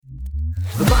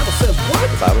says what?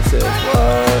 The Bible says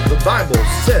what? The Bible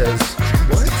says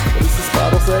what? What does this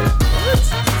Bible say? What?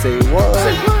 Say what?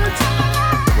 Say what?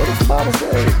 What does the Bible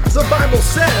say? The Bible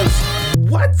says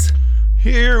what?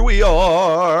 Here we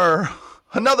are.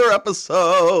 Another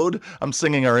episode. I'm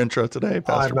singing our intro today,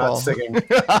 Pastor Paul. I'm not singing.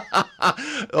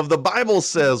 Of The Bible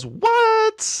Says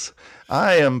What?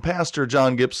 I am Pastor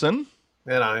John Gibson.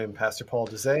 And I am Pastor Paul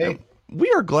Desay.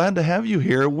 We are glad to have you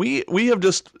here. We have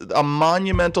just, a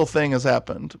monumental thing has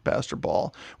happened, Pastor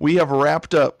Paul. We have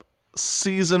wrapped up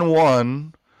season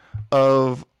 1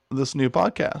 of this new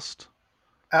podcast.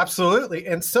 Absolutely.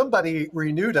 And somebody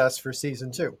renewed us for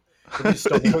season 2. We just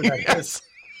don't know who that is.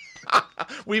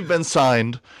 We've been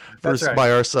signed Right.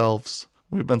 by ourselves.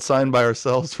 We've been signed by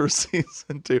ourselves for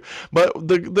season 2. But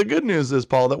the good news is,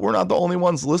 Paul, that we're not the only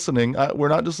ones listening. We're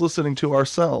not just listening to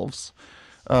ourselves.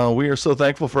 We are so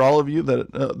thankful for all of you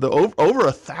that over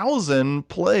 1,000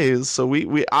 plays. So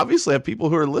we obviously have people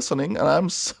who are listening, and I'm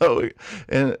so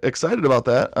excited about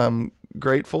that. I'm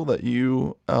grateful that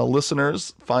you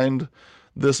listeners find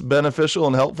this beneficial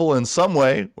and helpful in some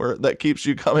way where that keeps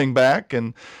you coming back.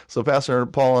 And so Pastor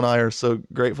Paul and I are so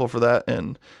grateful for that.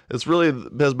 And it's really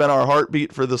has been our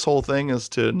heartbeat for this whole thing, is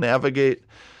to navigate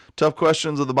tough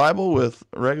questions of the Bible with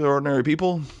regular, ordinary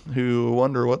people who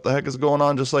wonder what the heck is going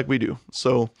on, just like we do.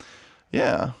 So,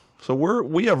 yeah. So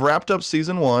we have wrapped up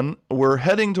season 1. We're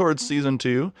heading towards season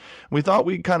 2. We thought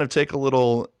we'd kind of take a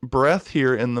little breath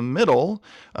here in the middle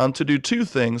to do 2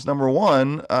 things. Number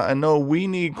 1, I know we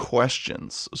need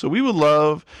questions. So we would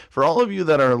love for all of you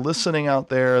that are listening out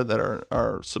there, that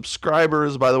are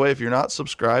subscribers. By the way, if you're not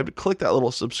subscribed, click that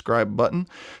little subscribe button.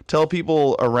 Tell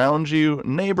people around you,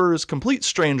 neighbors, complete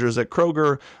strangers at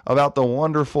Kroger, about the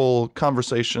wonderful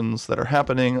conversations that are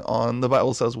happening on The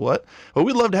Bible Says What. But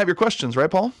we'd love to have your questions,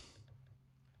 right, Paul?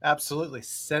 Absolutely.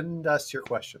 Send us your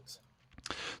questions.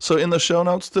 So in the show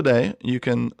notes today, you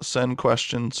can send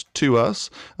questions to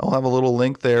us. I'll have a little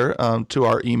link there to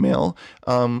our email,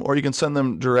 or you can send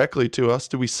them directly to us.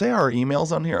 Do we say our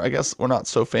emails on here? I guess we're not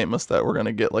so famous that we're going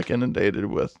to get like inundated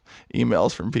with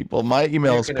emails from people. My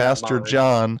email is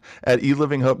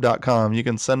pastorjohn@elivinghope.com. You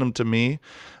can send them to me,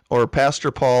 or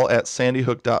Pastor Paul at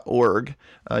sandyhook.org.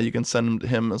 You can send them to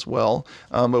him as well.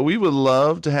 But we would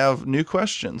love to have new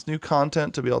questions, new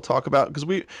content to be able to talk about, because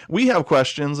we have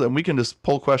questions and we can just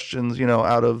pull questions,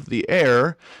 out of the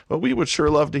air. But we would sure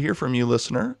love to hear from you,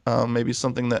 listener. Maybe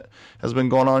something that has been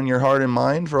going on in your heart and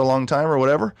mind for a long time or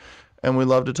whatever. And we'd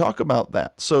love to talk about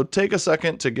that. So take a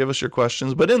second to give us your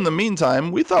questions. But in the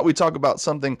meantime, we thought we'd talk about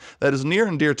something that is near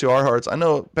and dear to our hearts. I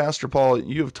know, Pastor Paul,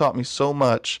 you have taught me so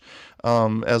much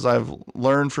as I've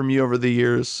learned from you over the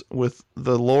years with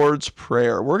the Lord's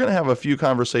Prayer. We're going to have a few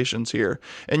conversations here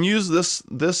and use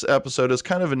this episode as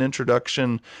kind of an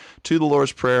introduction to the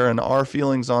Lord's Prayer and our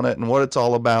feelings on it and what it's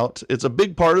all about. It's a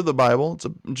big part of the Bible.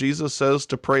 Jesus says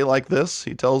to pray like this.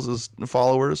 He tells his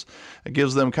followers. It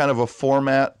gives them kind of a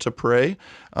format to pray.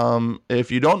 If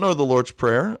you don't know the Lord's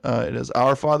Prayer, it is,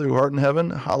 Our Father who art in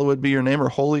heaven, hallowed be your name, or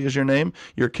holy is your name.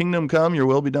 Your kingdom come, your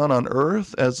will be done on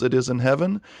earth as it is in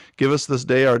heaven. Give us this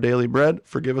day our daily bread.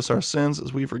 Forgive us our sins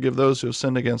as we forgive those who have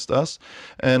sinned against us.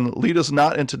 And lead us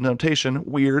not into temptation,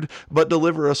 weird, but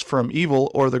deliver us from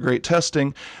evil, or the great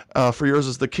testing. For yours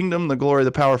is the kingdom, the glory,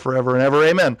 the power forever and ever.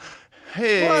 Amen.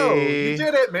 Hey. Whoa, you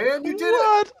did it, man. You did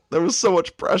it. There was so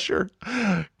much pressure.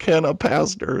 Can a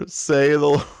pastor say the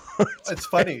Lord? It's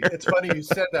funny. It's funny you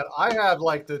said that. I have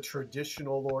like the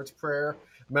traditional Lord's Prayer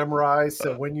memorized.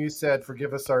 So when you said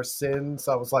forgive us our sins,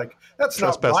 I was like, that's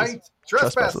not right.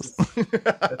 Trespasses.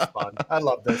 That's fun. I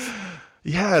love this.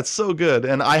 Yeah, it's so good.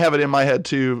 And I have it in my head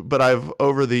too, but I've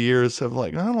over the years have I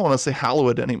don't want to say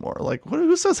hallowed anymore. Like,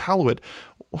 who says hallowed?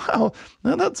 Wow,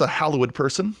 that's a hallowed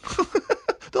person.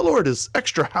 The Lord is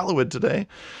extra hallowed today.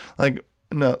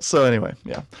 No. So anyway,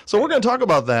 yeah. So we're going to talk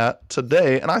about that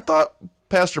today. And I thought,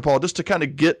 Pastor Paul, just to kind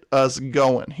of get us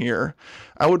going here,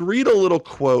 I would read a little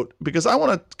quote, because I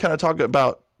want to kind of talk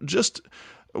about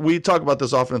we talk about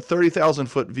this often, a 30,000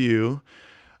 foot view,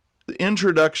 the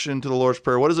introduction to the Lord's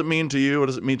Prayer. What does it mean to you? What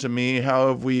does it mean to me? How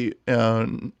have we,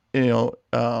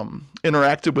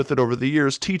 interacted with it over the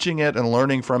years, teaching it and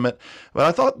learning from it? But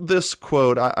I thought this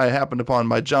quote I happened upon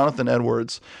by Jonathan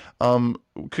Edwards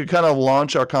could kind of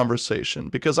launch our conversation,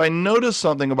 because I noticed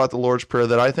something about the Lord's Prayer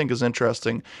that I think is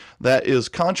interesting, that is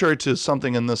contrary to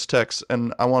something in this text,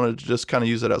 and I wanted to just kind of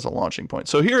use it as a launching point.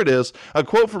 So here it is, a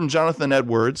quote from Jonathan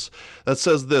Edwards that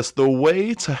says this: "The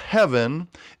way to heaven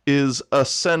is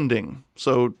ascending."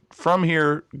 So from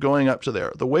here going up to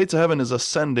there, the way to heaven is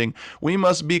ascending. We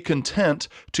must be content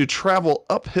to travel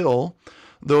uphill,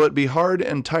 though it be hard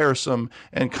and tiresome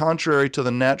and contrary to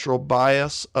the natural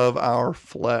bias of our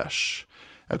flesh.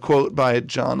 A quote by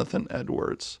Jonathan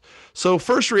Edwards. So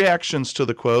first reactions to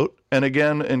the quote, and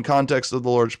again, in context of the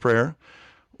Lord's Prayer,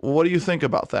 what do you think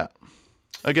about that?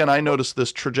 Again, I noticed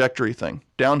this trajectory thing,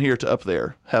 down here to up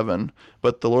there, heaven,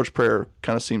 but the Lord's Prayer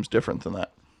kind of seems different than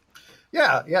that.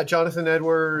 Yeah. Jonathan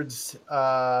Edwards,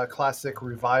 classic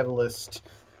revivalist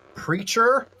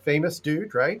preacher, famous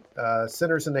dude, right?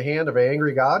 Sinners in the hand of an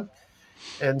angry God.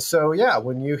 And so, yeah,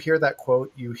 when you hear that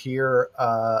quote, you hear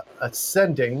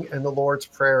ascending, and the Lord's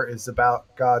Prayer is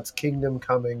about God's kingdom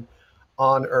coming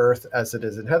on earth as it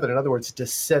is in heaven. In other words,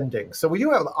 descending. So we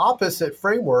do have opposite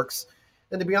frameworks.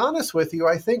 And to be honest with you,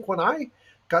 I think when I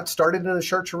got started in the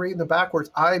church and reading the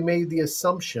backwards, I made the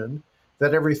assumption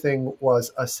that everything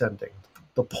was ascending.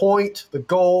 The point, the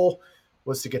goal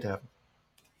was to get to heaven.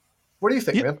 What do you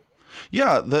think, man?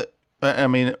 Yeah, I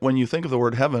mean, when you think of the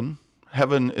word heaven,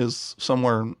 heaven is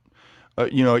somewhere,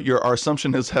 our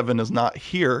assumption is heaven is not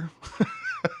here,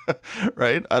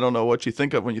 right? I don't know what you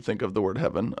think of when you think of the word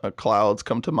heaven. Clouds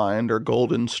come to mind, or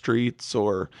golden streets,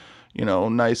 or,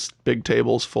 nice big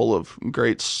tables full of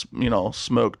great,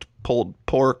 smoked pulled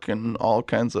pork and all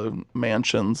kinds of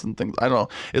mansions and things. I don't know.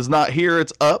 It's not here,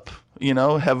 it's up.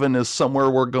 Heaven is somewhere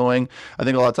we're going. I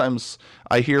think a lot of times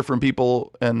I hear from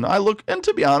people, and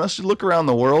to be honest, you look around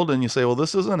the world and you say, well,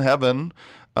 this isn't heaven.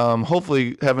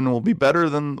 Hopefully heaven will be better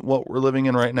than what we're living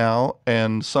in right now,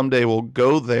 and someday we'll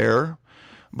go there.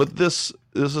 But this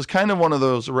is kind of one of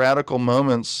those radical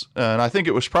moments, and I think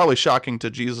it was probably shocking to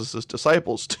Jesus's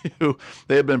disciples too.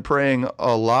 They had been praying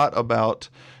a lot about,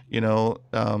 I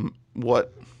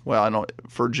know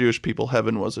for Jewish people,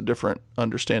 heaven was a different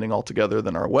understanding altogether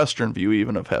than our Western view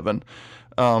even of heaven.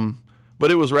 But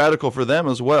it was radical for them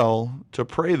as well to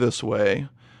pray this way,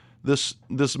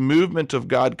 this movement of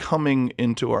God coming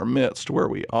into our midst where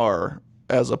we are,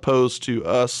 as opposed to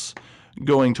us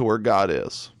going to where God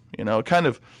is. Kind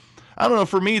of, I don't know,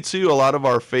 for me too, a lot of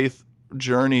our faith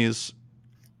journeys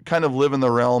kind of live in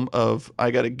the realm of, I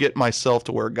got to get myself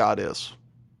to where God is,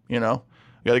 I got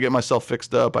to get myself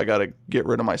fixed up. I got to get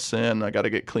rid of my sin. I got to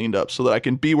get cleaned up so that I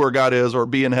can be where God is, or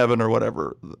be in heaven, or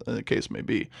whatever the case may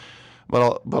be.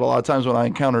 But a lot of times when I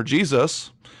encounter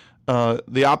Jesus,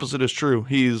 the opposite is true.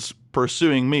 He's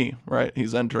pursuing me, right?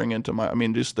 He's entering into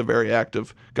just the very act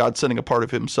of God sending a part of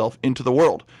himself into the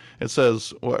world. It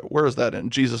says, where is that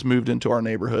in? Jesus moved into our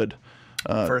neighborhood.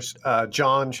 First,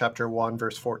 John chapter 1,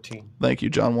 verse 14. Thank you,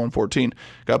 John 1:14.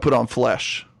 God put on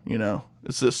flesh,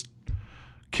 It's this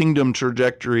kingdom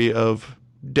trajectory of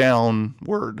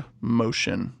downward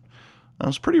motion.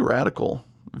 That's a pretty radical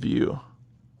view.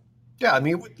 Yeah,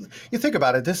 you think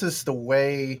about it. This is the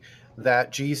way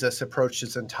that Jesus approached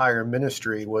his entire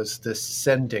ministry, was this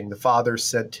sending. The Father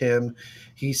sent him.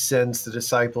 He sends the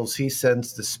disciples. He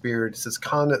sends the Spirit. It's this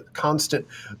constant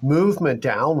movement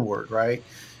downward, right?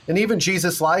 And even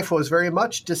Jesus' life was very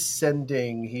much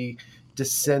descending. He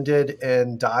descended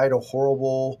and died a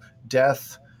horrible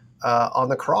death on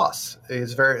the cross.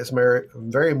 It's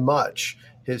very much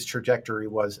his trajectory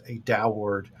was a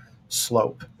downward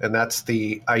slope. And that's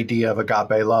the idea of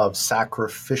agape love,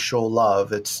 sacrificial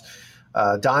love. It's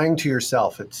dying to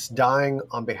yourself. It's dying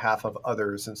on behalf of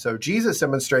others. And so Jesus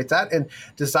demonstrates that and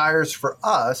desires for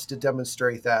us to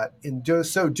demonstrate that, in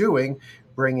so doing,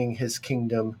 bringing his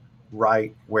kingdom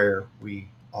right where we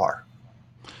are.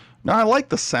 Now, I like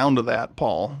the sound of that,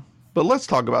 Paul. But let's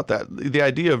talk about that. The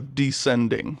idea of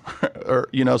descending, or,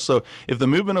 so if the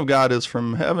movement of God is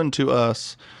from heaven to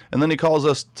us, and then he calls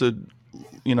us to,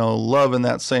 love in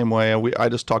that same way. I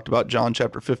just talked about John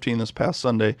chapter 15 this past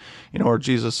Sunday, where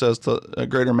Jesus says a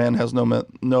greater man has no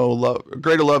love.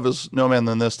 Greater love is no man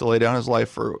than this, to lay down his life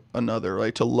for another,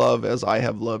 right? To love as I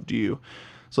have loved you.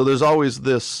 So there's always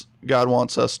this, God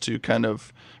wants us to kind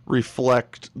of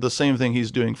reflect the same thing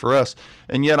he's doing for us.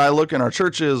 And yet I look in our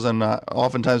churches and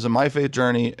oftentimes in my faith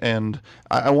journey, and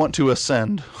I want to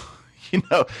ascend,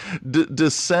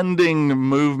 descending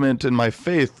movement in my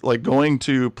faith, like going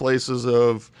to places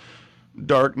of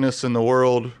darkness in the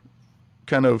world,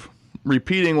 kind of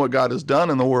repeating what God has done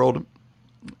in the world.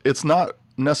 It's not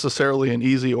necessarily an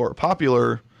easy or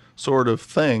popular sort of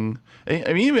thing.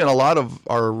 I mean, even a lot of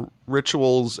our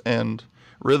rituals and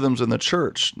rhythms in the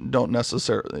church don't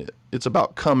necessarily, it's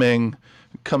about coming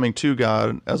to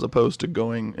God as opposed to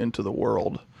going into the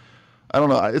world. I don't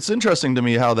know. It's interesting to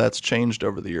me how that's changed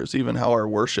over the years, even how our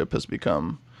worship has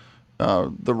become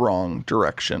the wrong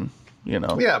direction,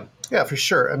 Yeah, for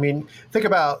sure. Think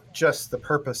about just the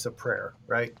purpose of prayer,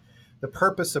 right? The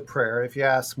purpose of prayer, if you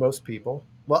ask most people,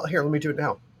 well, here, let me do it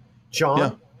now.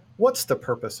 John, What's the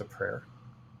purpose of prayer?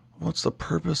 What's the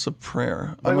purpose of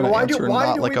prayer? I I'm mean, going to why answer do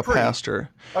not like we a pray? pastor.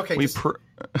 Okay, We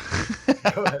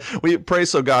go ahead. we pray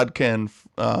so God can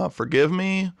forgive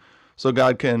me, so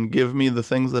God can give me the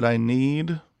things that I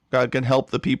need. God can help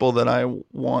the people that I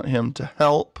want Him to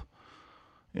help.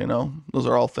 You know, those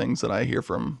are all things that I hear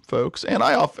from folks, and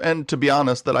and to be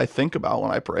honest, that I think about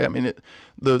when I pray. I mean,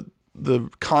 the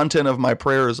content of my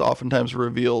prayers oftentimes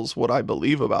reveals what I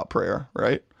believe about prayer,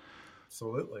 right?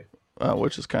 Absolutely.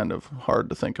 Which is kind of hard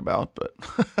to think about, but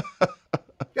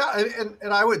Yeah,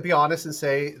 and I would be honest and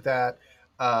say that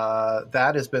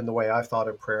that has been the way I've thought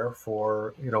of prayer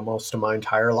for most of my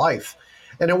entire life,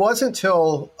 and it wasn't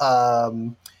until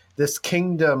this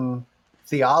kingdom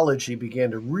theology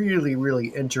began to really,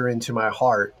 really enter into my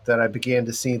heart that I began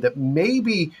to see that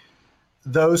maybe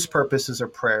those purposes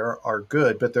of prayer are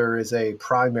good, but there is a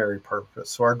primary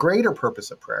purpose or a greater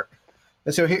purpose of prayer.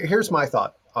 And so here's my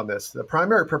thought on this. The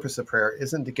primary purpose of prayer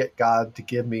isn't to get God to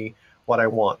give me what I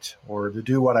want or to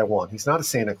do what I want. He's not a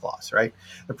Santa Claus, right?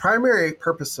 The primary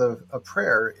purpose of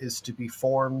prayer is to be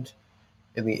formed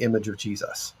in the image of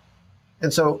Jesus.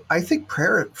 And so I think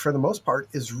prayer, for the most part,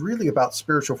 is really about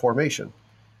spiritual formation,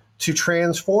 to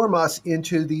transform us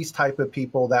into these type of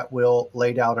people that will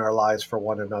lay down our lives for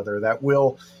one another, that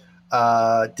will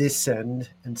descend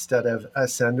instead of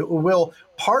ascend, will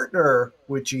partner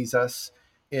with Jesus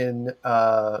in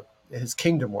his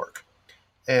kingdom work.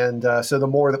 And so the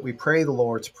more that we pray the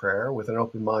Lord's Prayer with an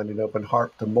open mind and open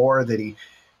heart, the more that he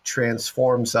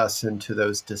transforms us into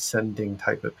those descending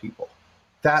type of people.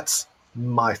 That's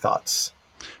my thoughts.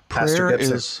 Pastor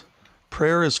Gibson.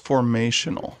 Prayer is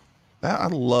formational. I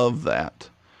love that.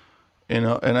 You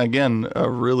know, and again,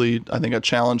 I think a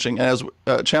challenging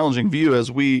view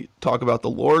as we talk about the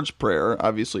Lord's Prayer.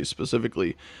 Obviously,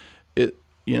 specifically, it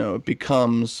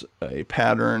becomes a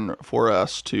pattern for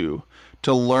us to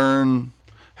learn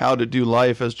how to do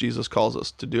life as Jesus calls us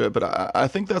to do it. But I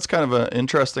think that's kind of an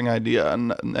interesting idea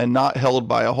and not held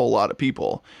by a whole lot of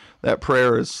people. That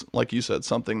prayer is, like you said,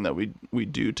 something that we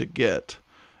do to get,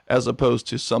 as opposed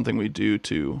to something we do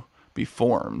to be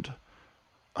formed.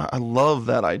 I love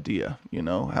that idea,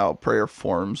 how prayer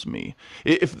forms me.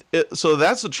 So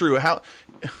that's the true, how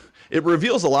it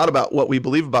reveals a lot about what we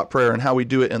believe about prayer and how we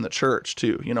do it in the church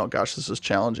too. Gosh, this is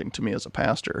challenging to me as a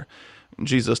pastor.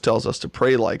 Jesus tells us to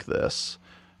pray like this.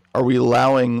 Are we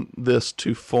allowing this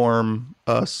to form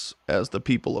us as the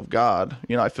people of God?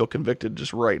 I feel convicted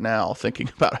just right now thinking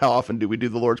about how often do we do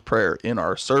the Lord's Prayer in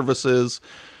our services?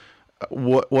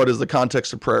 What is the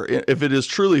context of prayer? If it is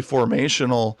truly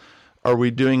formational, are we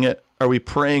doing it? Are we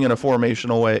praying in a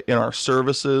formational way in our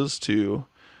services to,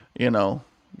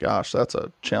 gosh, that's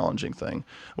a challenging thing.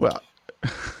 Well,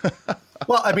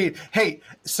 Well, I mean, hey,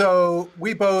 so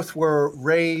we both were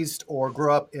raised or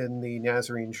grew up in the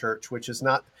Nazarene church, which is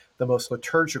not the most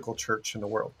liturgical church in the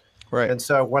world. right. And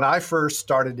so when I first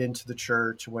started into the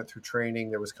church and went through training,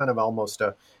 there was kind of almost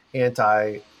a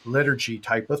anti-liturgy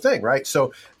type of thing, right?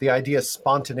 So the idea is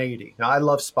spontaneity. Now, I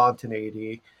love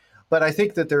spontaneity, but I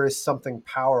think that there is something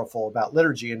powerful about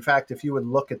liturgy. In fact, if you would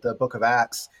look at the book of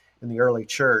Acts in the early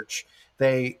church,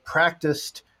 they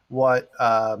practiced what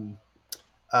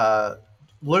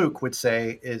Luke would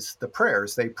say is the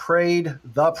prayers. They prayed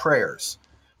the prayers.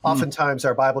 Oftentimes,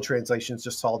 our Bible translations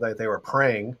just saw that they were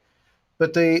praying,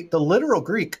 but the literal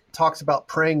Greek talks about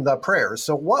praying the prayers.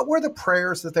 So what were the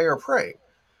prayers that they are praying?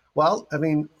 Well, I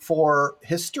mean, for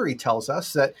history tells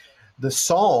us that the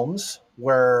Psalms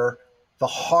were the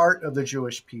heart of the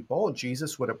Jewish people.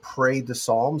 Jesus would have prayed the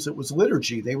Psalms. It was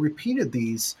liturgy. They repeated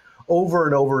these over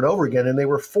and over and over again, and they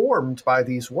were formed by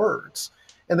these words.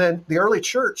 And then the early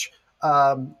church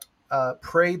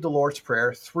prayed the Lord's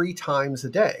Prayer 3 times a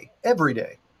day, every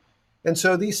day. And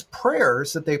so these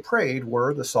prayers that they prayed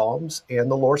were the Psalms and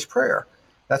the Lord's Prayer.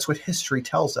 That's what history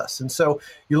tells us. And so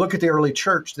you look at the early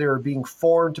church, they were being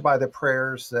formed by the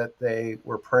prayers that they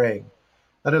were praying.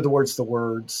 In other words, the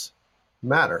words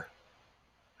matter.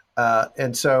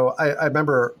 And so I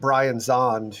remember Brian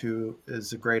Zahnd, who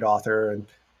is a great author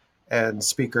and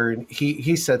speaker, and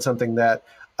he said something that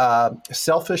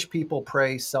selfish people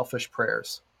pray selfish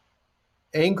prayers.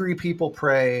 Angry people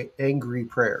pray angry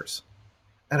prayers.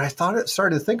 And I started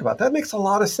to think about that. Makes a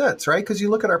lot of sense, right? Because you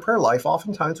look at our prayer life,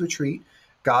 oftentimes we treat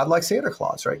God like Santa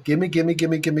Claus, right? Gimme, gimme,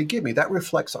 gimme, gimme, gimme. That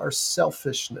reflects our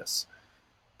selfishness.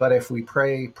 But if we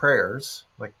pray prayers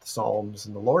like the Psalms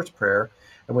and the Lord's Prayer,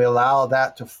 and we allow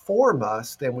that to form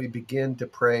us, then we begin to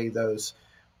pray those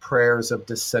prayers of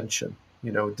descension,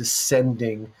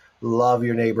 descending, love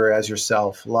your neighbor as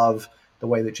yourself, love the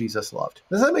way that Jesus loved.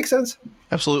 Does that make sense?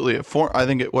 Absolutely. I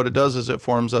think what it does is it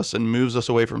forms us and moves us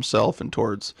away from self and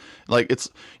towards, like, it's,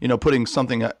 putting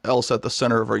something else at the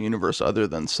center of our universe other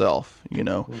than self,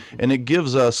 and it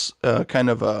gives us kind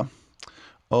of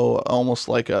almost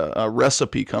like a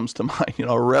recipe comes to mind,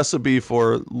 a recipe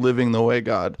for living the way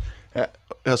God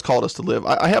has called us to live.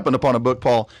 I happened upon a book,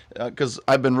 Paul, because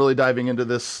I've been really diving into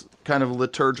this kind of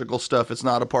liturgical stuff. It's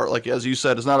not a part, like, as you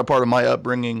said, it's not a part of my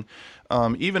upbringing.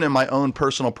 Even in my own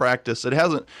personal practice, it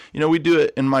hasn't, we do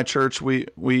it in my church.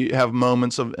 We have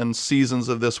moments and seasons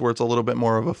of this where it's a little bit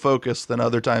more of a focus than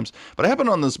other times. But I happened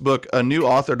on this book, a new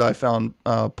author that I found,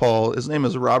 Paul, his name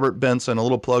is Robert Benson, a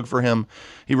little plug for him.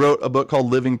 He wrote a book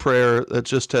called Living Prayer that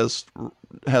just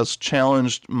has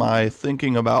challenged my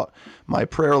thinking about my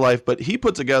prayer life. But he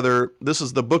put together, this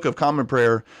is the Book of Common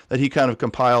Prayer that he kind of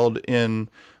compiled in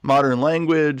modern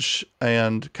language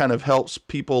and kind of helps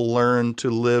people learn to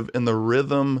live in the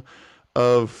rhythm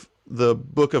of the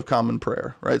Book of Common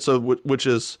Prayer, right? So, which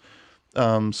is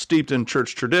steeped in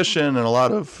church tradition and a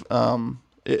lot of,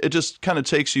 it just kind of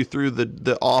takes you through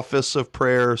the office of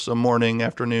prayer, so morning,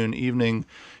 afternoon, evening,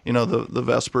 the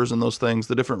Vespers and those things,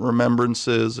 the different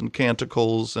remembrances and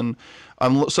canticles and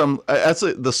that's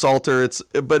the Psalter.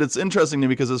 But it's interesting to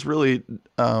me because it's really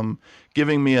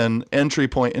giving me an entry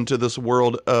point into this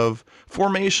world of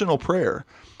formational prayer,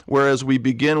 whereas we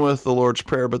begin with the Lord's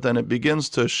Prayer, but then it begins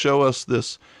to show us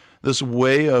this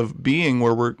way of being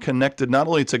where we're connected not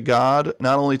only to God,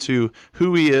 not only to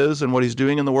who he is and what he's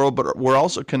doing in the world, but we're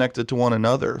also connected to one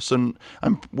another. So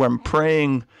when I'm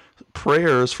praying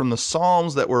prayers from the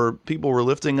Psalms that people were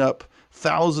lifting up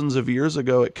thousands of years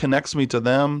ago, it connects me to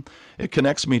them. It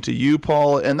connects me to you,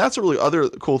 Paul. And that's a really other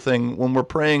cool thing when we're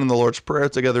praying the Lord's Prayer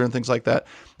together and things like that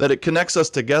it connects us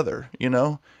together,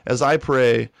 as I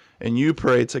pray and you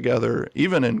pray together,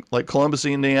 even in like Columbus,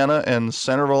 Indiana and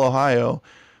Centerville, Ohio,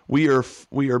 we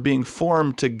are being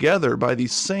formed together by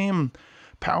these same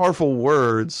powerful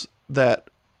words that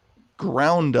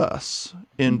ground us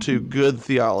into good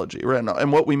theology, right?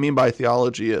 And what we mean by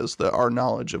theology is our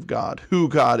knowledge of God, who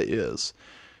God is.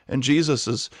 And Jesus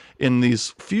is, in these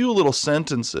few little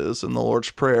sentences in the Lord's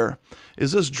Prayer,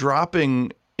 is just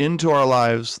dropping into our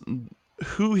lives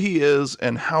who he is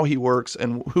and how he works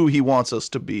and who he wants us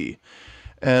to be.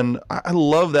 And I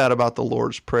love that about the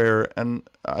Lord's Prayer, and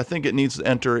I think it needs to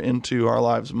enter into our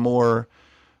lives more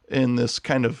in this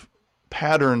kind of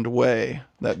patterned way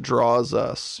that draws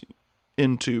us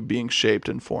into being shaped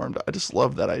and formed. I just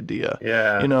love that idea.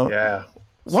 Yeah, yeah.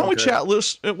 Why don't we chat?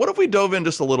 What if we dove in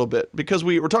just a little bit? Because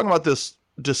we were talking about this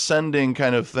descending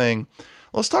kind of thing.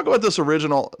 Let's talk about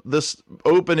this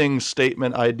opening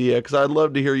statement idea, because I'd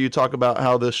love to hear you talk about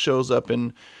how this shows up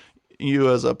in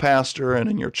you as a pastor and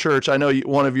in your church. I know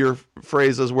one of your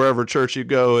phrases, wherever church you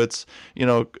go, it's,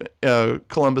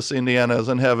 Columbus, Indiana is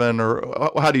in heaven,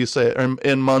 or how do you say it?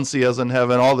 In Muncie as in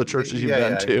heaven, all the churches you've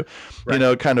been to,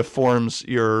 right. Kind of forms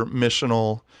your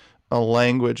missional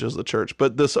language as the church.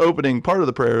 But this opening part of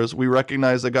the prayer is we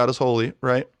recognize that God is holy,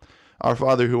 right? Our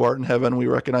Father who art in heaven, we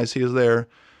recognize he is there.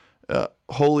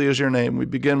 Holy is your name. We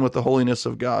begin with the holiness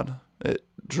of God. It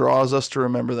draws us to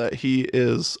remember that he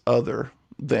is other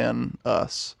than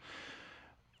us.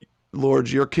 Lord,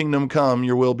 your kingdom come,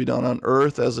 your will be done on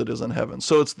earth as it is in heaven.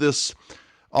 So it's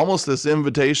almost this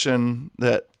invitation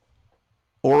that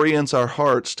orients our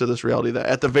hearts to this reality that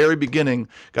at the very beginning,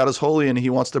 God is holy and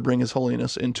he wants to bring his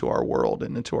holiness into our world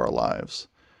and into our lives.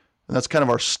 And that's kind of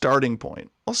our starting point.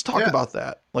 Let's talk about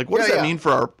that. Like, what does that mean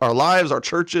for our lives, our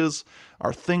churches,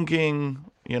 our thinking,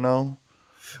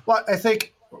 Well, I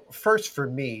think first, for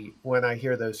me, when I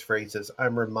hear those phrases,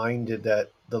 I'm reminded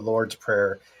that the Lord's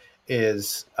Prayer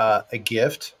is a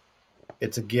gift.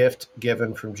 It's a gift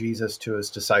given from Jesus to his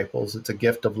disciples. It's a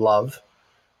gift of love.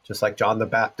 Just like John the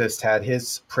Baptist had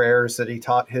his prayers that he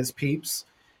taught his peeps,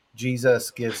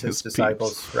 Jesus gives his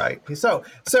disciples, peeps. Right?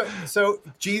 So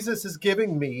Jesus is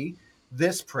giving me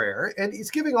this prayer, and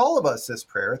he's giving all of us this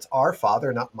prayer. It's our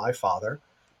Father, not my Father.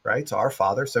 Right? It's our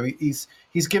Father. So he's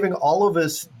giving all of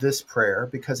us this prayer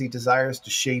because he desires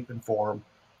to shape and form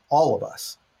all of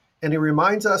us. And he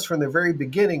reminds us from the very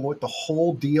beginning what the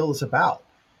whole deal is about.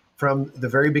 From the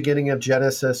very beginning of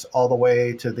Genesis all the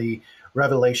way to the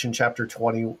Revelation chapter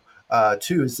 22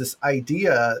 is this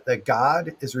idea that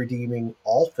God is redeeming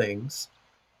all things.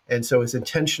 And so his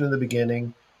intention in the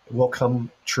beginning will come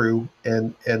true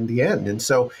in the end. And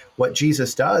so what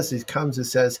Jesus does, he comes and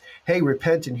says, hey,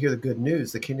 repent and hear the good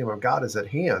news. The kingdom of God is at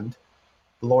hand.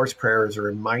 The Lord's Prayer is a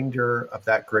reminder of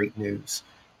that great news.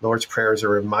 The Lord's Prayer is a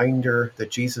reminder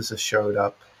that Jesus has showed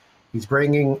up. He's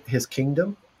bringing his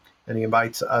kingdom, and he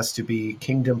invites us to be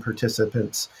kingdom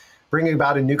participants bringing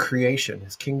about a new creation.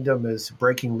 His kingdom is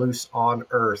breaking loose on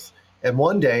earth, and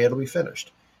one day it'll be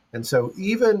finished. And so,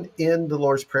 even in the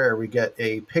Lord's Prayer, we get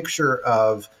a picture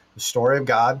of the story of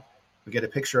God, we get a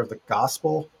picture of the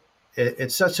gospel.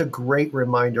 It's such a great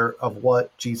reminder of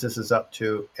what Jesus is up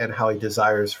to and how he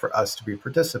desires for us to be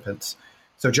participants.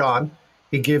 So, John,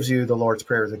 he gives you the Lord's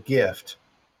Prayer as a gift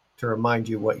to remind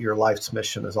you what your life's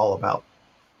mission is all about.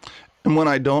 And when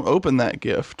I don't open that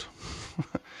gift,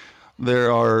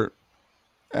 there are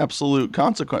absolute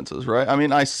consequences, right? I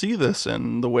mean, I see this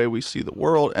in the way we see the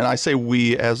world, and I say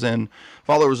we as in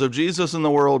followers of Jesus in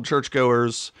the world,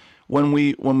 churchgoers. When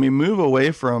we move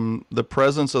away from the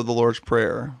presence of the Lord's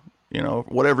Prayer,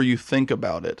 whatever you think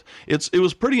about it, it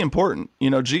was pretty important.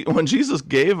 When Jesus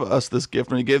gave us this gift,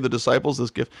 when he gave the disciples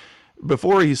this gift,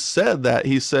 before he said that,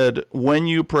 he said, when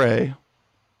you pray,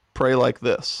 pray like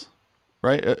this,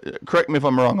 right? Correct me if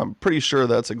I'm wrong. I'm pretty sure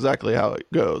that's exactly how it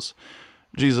goes.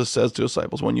 Jesus says to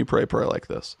disciples, when you pray, pray like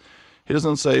this. He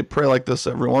doesn't say pray like this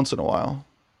every once in a while.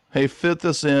 Hey, fit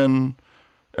this in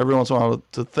every once in a while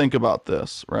to think about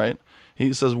this, right?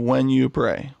 He says, when you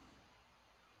pray,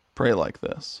 pray like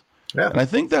this. Yeah. And I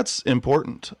think that's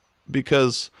important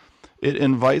because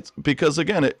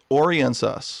again, it orients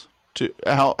us to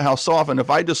how so often if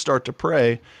I just start to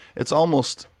pray, it's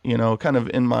almost, kind of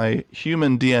in my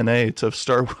human DNA to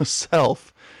start with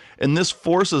self. And this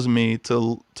forces me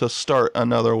to start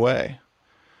another way.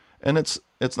 And it's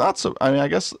not so, I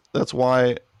guess that's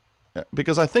why,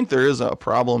 because I think there is a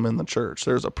problem in the church.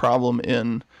 There's a problem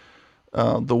in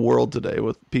the world today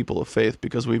with people of faith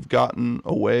because we've gotten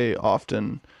away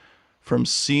often from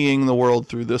seeing the world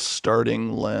through this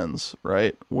starting lens,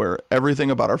 right? Where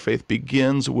everything about our faith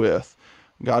begins with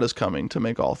God is coming to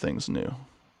make all things new.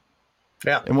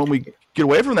 Yeah. And when we get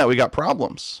away from that, we got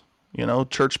problems.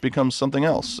 Church becomes something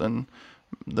else, and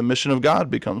the mission of God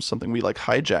becomes something we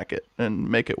hijack it and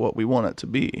make it what we want it to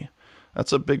be.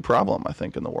 That's a big problem, I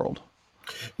think, in the world.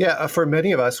 Yeah, for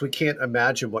many of us, we can't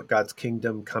imagine what God's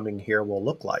kingdom coming here will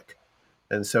look like.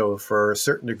 And so for a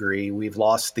certain degree, we've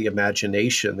lost the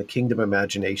imagination, the kingdom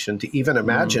imagination, to even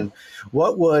imagine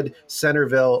what would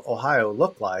Centerville, Ohio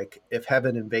look like if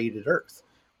heaven invaded earth?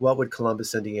 What would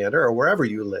Columbus, Indiana, or wherever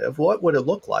you live, what would it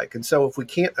look like? And so if we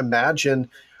can't imagine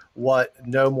what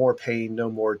no more pain, no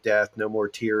more death, no more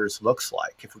tears looks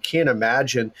like, if we can't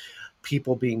imagine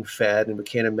people being fed and we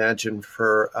can't imagine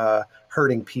for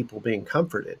hurting people being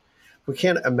comforted, we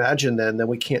can't imagine then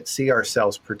we can't see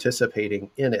ourselves participating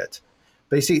in it.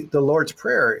 But you see, the Lord's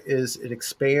Prayer it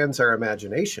expands our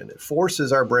imagination. It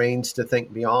forces our brains to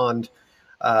think beyond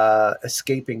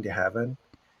escaping to heaven.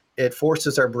 It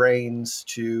forces our brains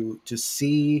to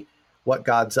see what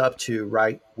God's up to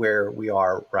right where we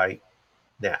are right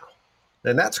now.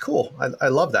 And that's cool. I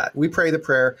love that. We pray the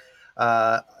prayer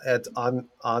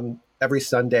on every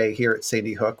Sunday here at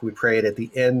Sandy Hook. We pray it at the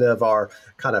end of our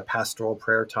kind of pastoral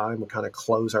prayer time. We kind of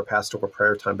close our pastoral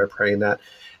prayer time by praying that.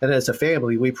 And as a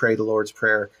family, we pray the Lord's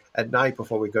Prayer at night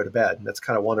before we go to bed. And that's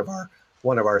kind of one of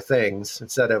our things.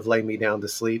 Instead of lay me down to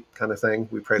sleep kind of thing,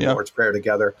 we pray the Lord's Prayer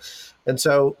together. And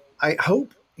so I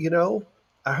hope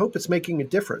it's making a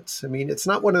difference. I mean, it's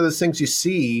not one of those things you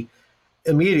see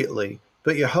immediately,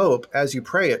 but you hope as you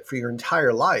pray it for your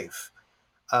entire life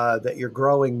that you're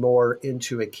growing more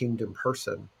into a kingdom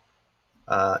person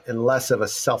and less of a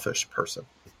selfish person.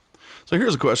 So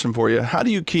here's a question for you. How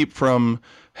do you keep from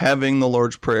having the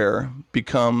Lord's Prayer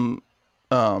become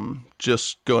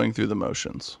just going through the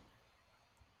motions?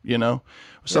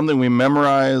 Something we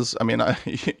memorize. I mean,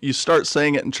 you start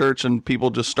saying it in church and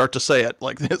people just start to say it.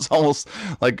 Like it's almost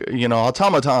like,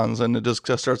 automatons, and it just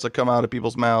starts to come out of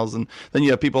people's mouths. And then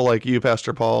you have people like you,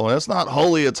 Pastor Paul, and it's not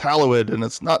holy, it's hallowed, and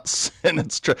it's not sin.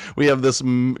 We have this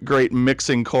great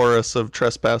mixing chorus of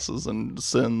trespasses and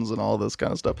sins and all this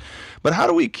kind of stuff. But how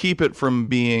do we keep it from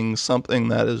being something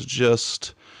that is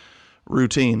just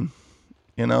routine?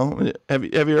 Have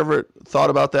you ever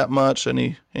thought about that much?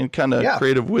 Any kind of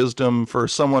creative wisdom for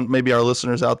someone, maybe our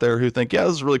listeners out there who think, yeah,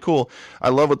 this is really cool. I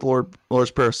love what the Lord's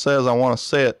Prayer says. I want to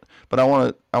say it, but I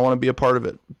want to be a part of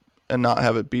it and not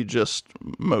have it be just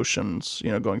motions,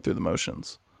 going through the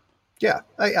motions. Yeah.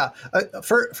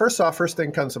 First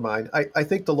thing comes to mind. I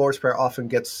think the Lord's Prayer often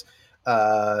gets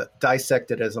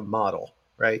dissected as a model,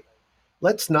 right?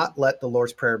 Let's not let the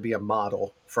Lord's Prayer be a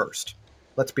model first.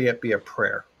 Let's be a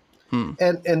prayer.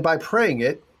 And by praying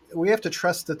it, we have to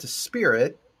trust that the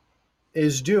Spirit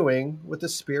is doing what the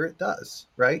Spirit does,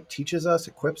 right? Teaches us,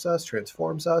 equips us,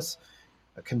 transforms us,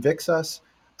 convicts us,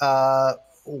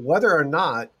 whether or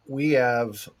not we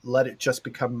have let it just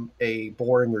become a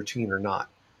boring routine or not.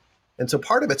 And so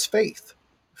part of it's faith.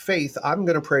 faith, I'm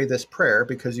going to pray this prayer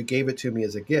because you gave it to me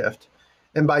as a gift.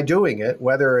 And by doing it,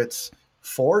 whether it's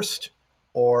forced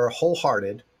or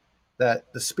wholehearted,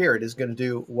 that the Spirit is going to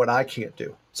do what I can't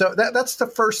do. So that's the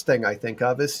first thing I think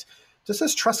of is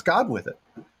just trust God with it.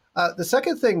 The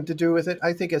second thing to do with it,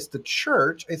 I think, as the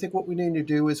church, I think what we need to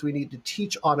do is we need to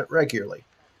teach on it regularly.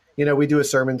 We do a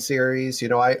sermon series.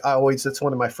 I always, it's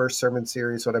one of my first sermon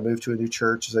series when I moved to a new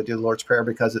church is I do the Lord's Prayer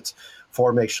because it's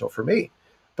formational for me.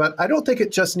 But I don't think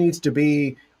it just needs to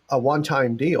be a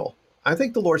one-time deal. I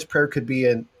think the Lord's Prayer could be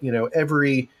in,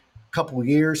 every couple of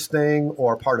years thing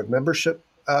or part of membership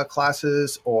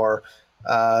classes or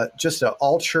just an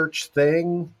all-church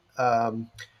thing.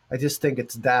 I just think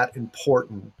it's that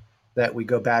important that we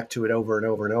go back to it over and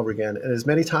over and over again. And as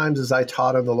many times as I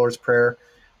taught on the Lord's Prayer,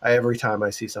 every time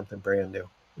I see something brand new.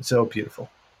 It's so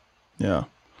beautiful. Yeah,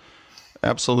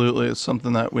 absolutely. It's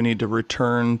something that we need to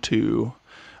return to.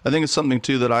 I think it's something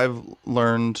too that I've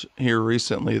learned here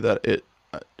recently that it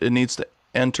needs to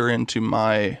enter into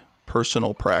my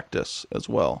personal practice as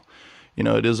well.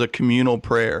 It is a communal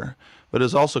prayer, but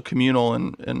it's also communal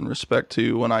in respect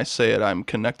to when I say it, I'm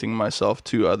connecting myself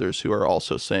to others who are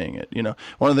also saying it.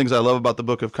 One of the things I love about the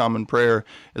Book of Common Prayer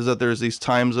is that there's these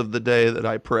times of the day that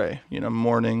I pray,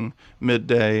 morning,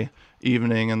 midday,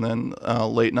 evening, and then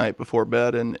late night before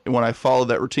bed. And when I follow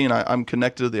that routine, I'm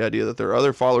connected to the idea that there are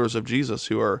other followers of Jesus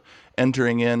who are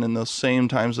entering in those same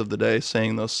times of the day,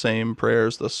 saying those same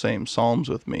prayers, those same psalms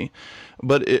with me.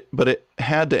 But it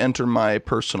had to enter my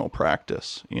personal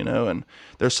practice, and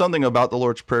there's something about the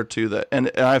Lord's Prayer too that, and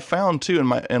I found too in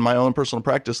my own personal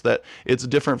practice that it's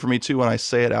different for me too when I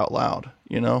say it out loud,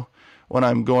 when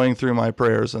I'm going through my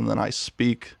prayers and then I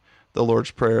speak the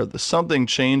Lord's Prayer, something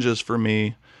changes for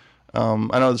me.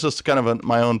 I know it's just kind of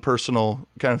my own personal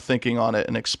kind of thinking on it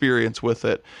and experience with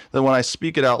it, that when I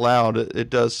speak it out loud,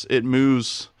 it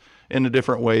moves in a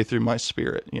different way through my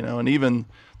spirit, and even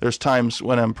there's times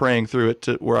when I'm praying through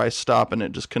it where I stop and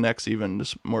it just connects even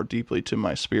just more deeply to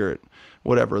my spirit,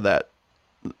 whatever that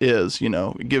is,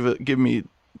 give me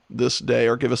this day,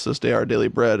 or give us this day our daily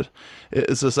bread.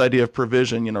 It's this idea of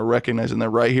provision, recognizing that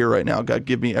right here, right now, God,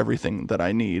 give me everything that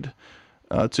I need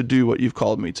to do what you've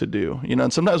called me to do.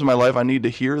 And sometimes in my life I need to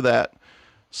hear that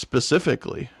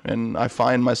specifically, and I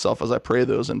find myself as I pray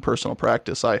those in personal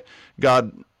practice,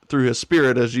 God through his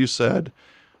Spirit, as you said,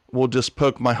 will just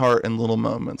poke my heart in little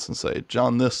moments and say,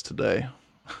 John, this today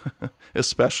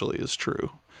especially is true,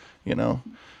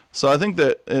 So I think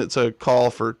that it's a call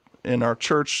for in our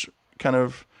church kind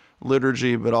of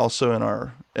liturgy, but also in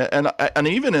our, and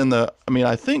even in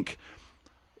I think,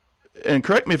 and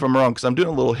correct me if I'm wrong, because I'm doing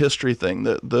a little history thing,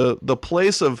 the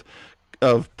place of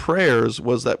prayers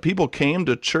was that people came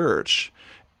to church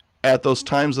at those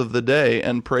times of the day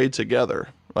and prayed together,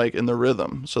 like in the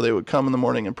rhythm. So they would come in the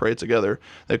morning and pray together.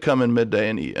 They'd come in midday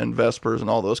and eat, and Vespers and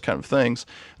all those kind of things.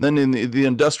 And then in the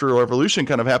Industrial Revolution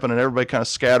kind of happened, and everybody kind of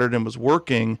scattered and was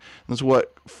working. That's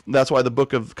why the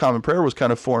Book of Common Prayer was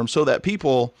kind of formed, so that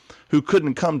people who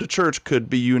couldn't come to church could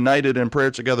be united in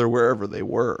prayer together wherever they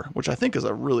were, which I think is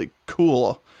a really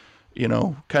cool,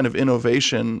 kind of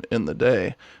innovation in the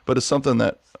day. But it's something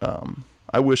that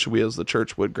I wish we as the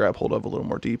church would grab hold of a little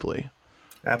more deeply.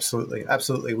 Absolutely.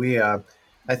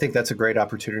 I think that's a great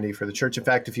opportunity for the church. In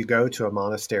fact, if you go to a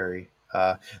monastery,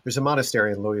 there's a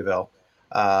monastery in Louisville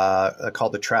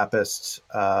called the Trappist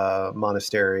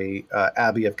Monastery,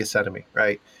 Abbey of Gethsemane,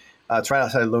 right? It's right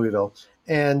outside of Louisville.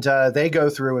 And they go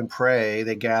through and pray.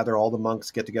 They gather, all the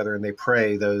monks get together and they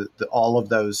pray all of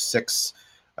those 6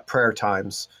 prayer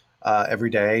times every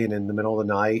day and in the middle of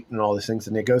the night and all these things.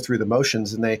 And they go through the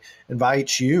motions, and they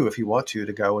invite you, if you want to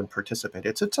go and participate.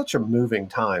 It's such a moving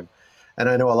time. And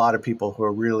I know a lot of people who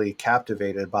are really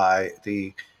captivated by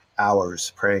the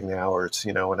hours, praying the hours,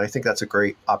 and I think that's a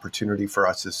great opportunity for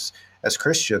us as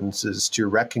Christians, is to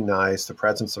recognize the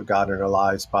presence of God in our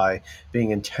lives by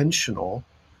being intentional.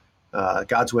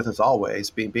 God's with us always,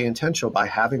 being intentional by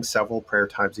having several prayer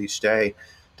times each day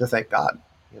to thank God,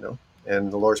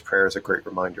 and the Lord's Prayer is a great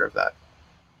reminder of that.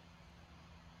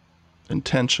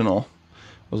 Intentional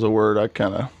was a word I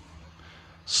kind of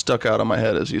stuck out of my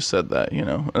head as you said that,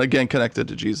 and again, connected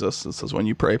to Jesus. It says, when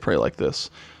you pray like this,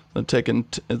 and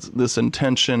it's this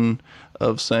intention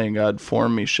of saying, God,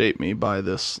 form me, shape me by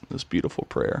this beautiful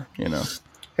prayer,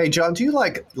 Hey, John, do you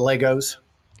like Legos?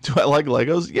 Do I like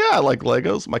Legos? Yeah, I like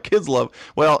Legos. My kids love.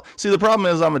 Well, see, the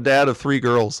problem is I'm a dad of 3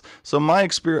 girls. So my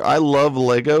experience, I love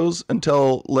Legos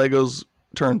until Legos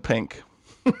turn pink.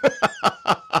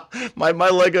 my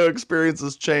Lego experience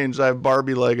has changed. I have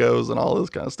Barbie Legos and all this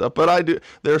kind of stuff, but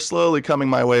they're slowly coming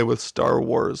my way with Star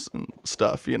Wars and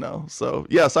stuff, So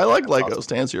yes, I like Legos, awesome.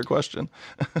 To answer your question.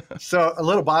 So a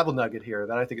little Bible nugget here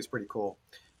that I think is pretty cool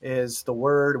is the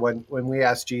word when we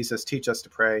ask Jesus, teach us to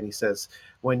pray, and he says,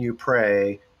 when you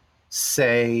pray,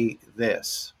 say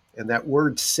this. And that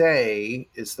word say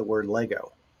is the word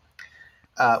Lego,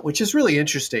 which is really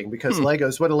interesting because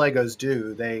Legos, what do Legos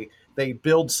do? They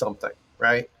build something,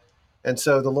 right? And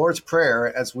so the Lord's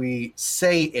Prayer, as we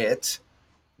say it,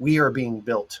 we are being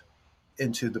built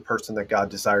into the person that God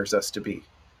desires us to be.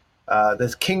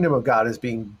 The kingdom of God is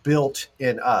being built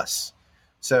in us.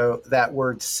 So that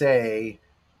word say,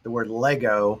 the word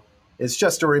Lego, is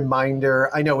just a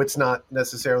reminder. I know it's not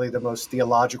necessarily the most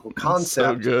theological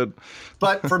concept. So good.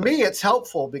 But for me, it's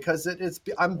helpful because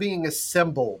I'm being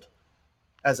assembled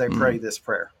as I pray this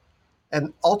prayer.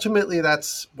 And ultimately,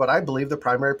 that's what I believe the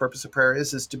primary purpose of prayer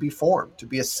is to be formed, to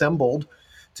be assembled,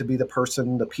 to be the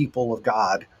person, the people of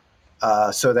God,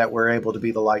 so that we're able to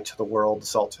be the light to the world, the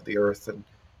salt to the earth, and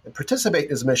participate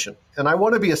in his mission. And I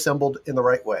want to be assembled in the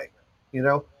right way.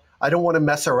 I don't want to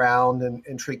mess around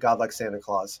and treat God like Santa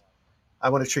Claus. I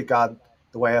want to treat God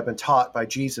the way I've been taught by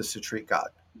Jesus to treat God,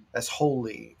 as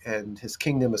holy, and his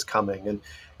kingdom is coming,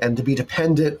 and to be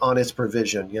dependent on his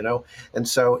provision, And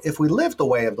so if we live the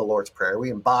way of the Lord's Prayer,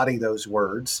 we embody those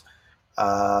words,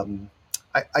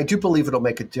 I do believe it'll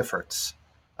make a difference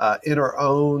in our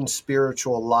own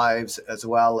spiritual lives as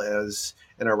well as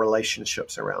in our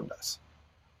relationships around us.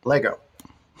 Lego.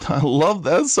 I love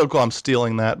that. That's so cool. I'm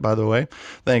stealing that, by the way.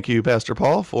 Thank you, Pastor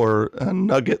Paul, for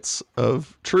nuggets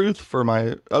of truth for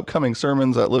my upcoming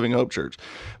sermons at Living Hope Church.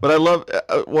 But I love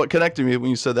what connected me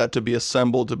when you said that to be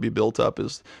assembled, to be built up,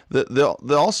 is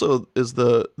also is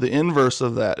the inverse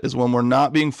of that is when we're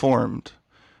not being formed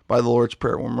by the Lord's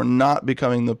Prayer, when we're not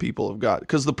becoming the people of God.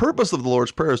 Because the purpose of the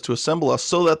Lord's Prayer is to assemble us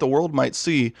so that the world might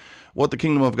see what the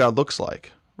kingdom of God looks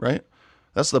like, right?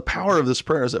 That's the power of this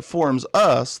prayer, is it forms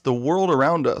us, the world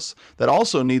around us, that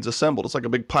also needs assembled. It's like a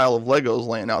big pile of Legos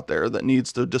laying out there that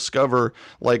needs to discover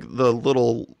like the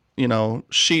little,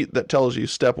 sheet that tells you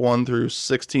step 1 through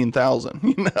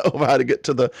 16,000, how to get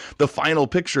to the final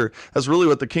picture. That's really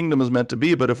what the kingdom is meant to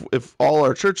be. But if all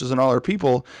our churches and all our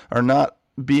people are not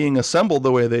being assembled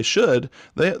the way they should,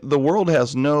 the world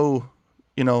has no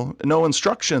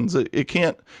instructions.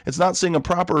 It's not seeing a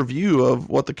proper view of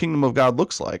what the kingdom of God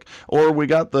looks like. Or we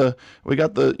got the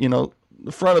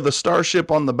the front of the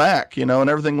starship on the back, and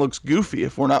everything looks goofy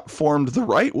if we're not formed the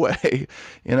right way,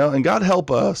 and God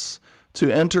help us to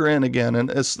enter in again. And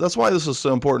that's why this is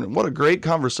so important. What a great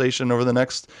conversation over the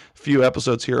next few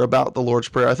episodes here about the Lord's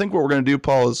Prayer. I think what we're going to do,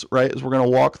 Paul, is we're going to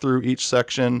walk through each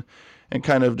section and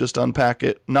kind of just unpack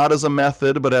it, not as a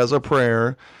method, but as a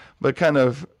prayer, but kind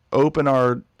of open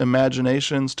our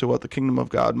imaginations to what the kingdom of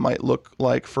God might look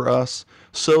like for us,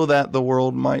 so that the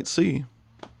world might see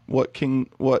what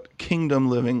kingdom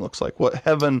living looks like, what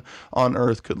heaven on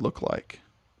earth could look like.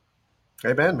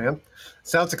 Amen, man.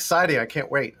 Sounds exciting. I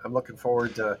can't wait. I'm looking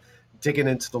forward to digging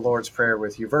into the Lord's Prayer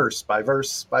with you verse by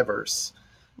verse by verse,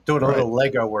 doing a little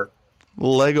Lego work.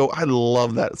 Lego. I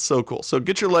love that. It's so cool. So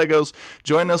get your Legos.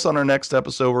 Join us on our next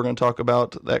episode. We're going to talk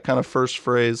about that kind of first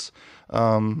phrase.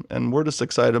 And we're just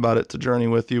excited about it to journey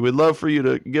with you. We'd love for you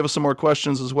to give us some more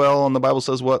questions as well on The Bible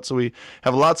Says What. So we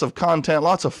have lots of content,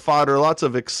 lots of fodder, lots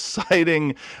of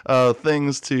exciting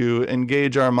things to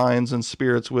engage our minds and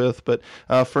spirits with. But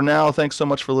for now, thanks so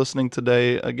much for listening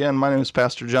today. Again, my name is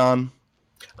Pastor John.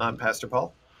 I'm Pastor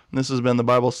Paul. And this has been The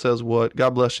Bible Says What. God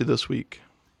bless you this week.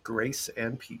 Grace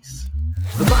and peace.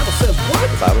 The Bible says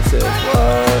what? The Bible says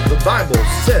what? The Bible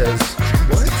says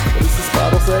what? What does this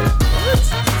Bible say? What?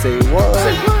 Say what?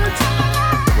 Say what?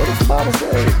 What does the Bible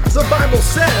say? The Bible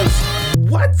says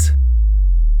what?